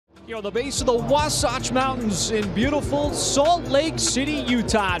Here on the base of the Wasatch Mountains in beautiful Salt Lake City,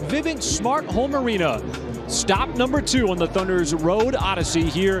 Utah, at Vivint Smart Home Arena. Stop number 2 on the Thunder's Road Odyssey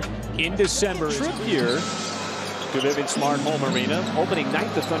here in December. Trip here to Vivint Smart Home Arena. Opening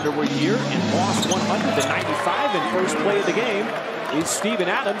night, the Thunder were here and lost 100-95 in first play of the game. Is Steven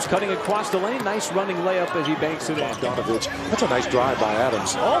Adams cutting across the lane. Nice running layup as he banks it in. That's a nice drive by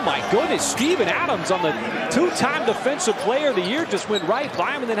Adams. Oh my goodness, Steven Adams on the 2-time Defensive Player of the Year just went right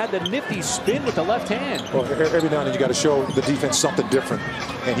by him and then had the nifty spin with the left hand. Well, every now and then you got to show the defense something different.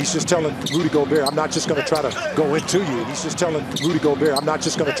 And he's just telling Rudy Gobert, I'm not just going to try to go into you. He's just telling Rudy Gobert, I'm not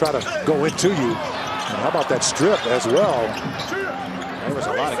just going to try to go into you. And how about that strip as well? There was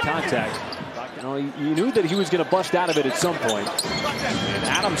a lot of contact. You know, you knew that he was going to bust out of it at some point. And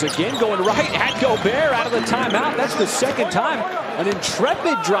Adams again going right at Gobert out of the timeout. That's the second time. An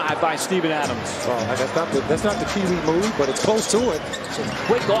intrepid drive by Steven Adams. That's not the Kiwi move, but it's close to it. Some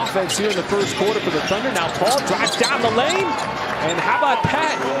quick offense here in the first quarter for the Thunder. Now Paul drives down the lane. And how about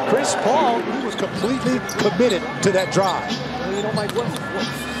Pat? Chris Paul. He was completely committed to that drive. Well, you know, Mike,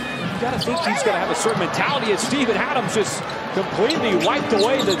 you got to think he's going to have a certain mentality as Steven Adams just completely wiped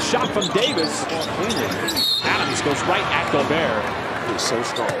away the shot from Davis. Adams goes right at Gobert. He's so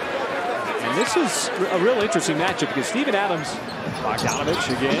strong. And this is a real interesting matchup because Steven Adams, Bogdanovich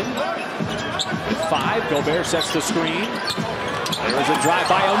again. With 5, Gobert sets the screen. There was a drive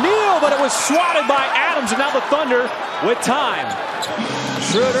by O'Neal, but it was swatted by Adams, and now the Thunder with time.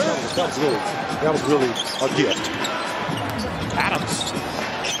 Schroeder. That was really a gift. Adams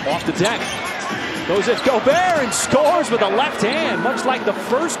off the deck. Goes at Gobert and scores with a left hand, much like the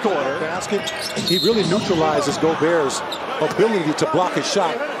first quarter. Basket. He really neutralizes Gobert's ability to block his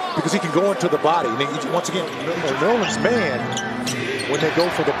shot because he can go into the body. And then, once again, Nolan's man when they go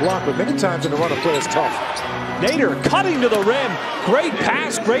for the block, but many times in the run of play is tough. Nader cutting to the rim. Great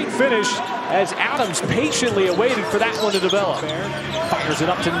pass, great finish as Adams patiently awaited for that one to develop. Fires it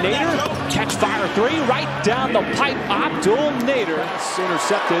up to Nader. Catch fire 3 right down the pipe. Abdul Nader. It's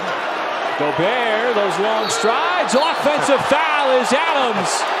intercepted. Gobert, those long strides. Offensive foul is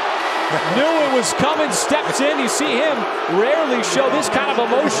Adams. Knew it was coming, steps in. You see him rarely show this kind of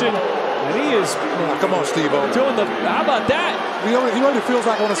emotion. And he is come on, Steve-O. Doing the, how about that? He only feels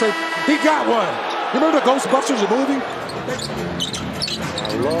like I want to say, he got one. You remember the Ghostbusters, the movie?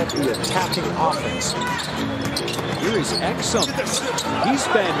 I love the attacking offense. Here is Exum. He's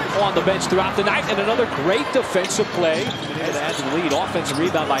been on the bench throughout the night, and another great defensive play. And adds the lead. Offensive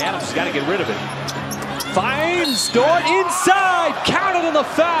rebound by Adams. He's got to get rid of it. Finds Dort inside. Counted in the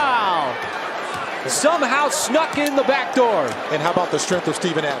foul. Somehow snuck in the back door. And how about the strength of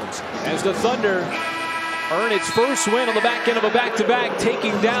Steven Adams? As the Thunder earn its first win on the back end of a back-to-back,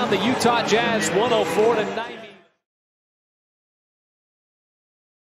 taking down the Utah Jazz 104-90.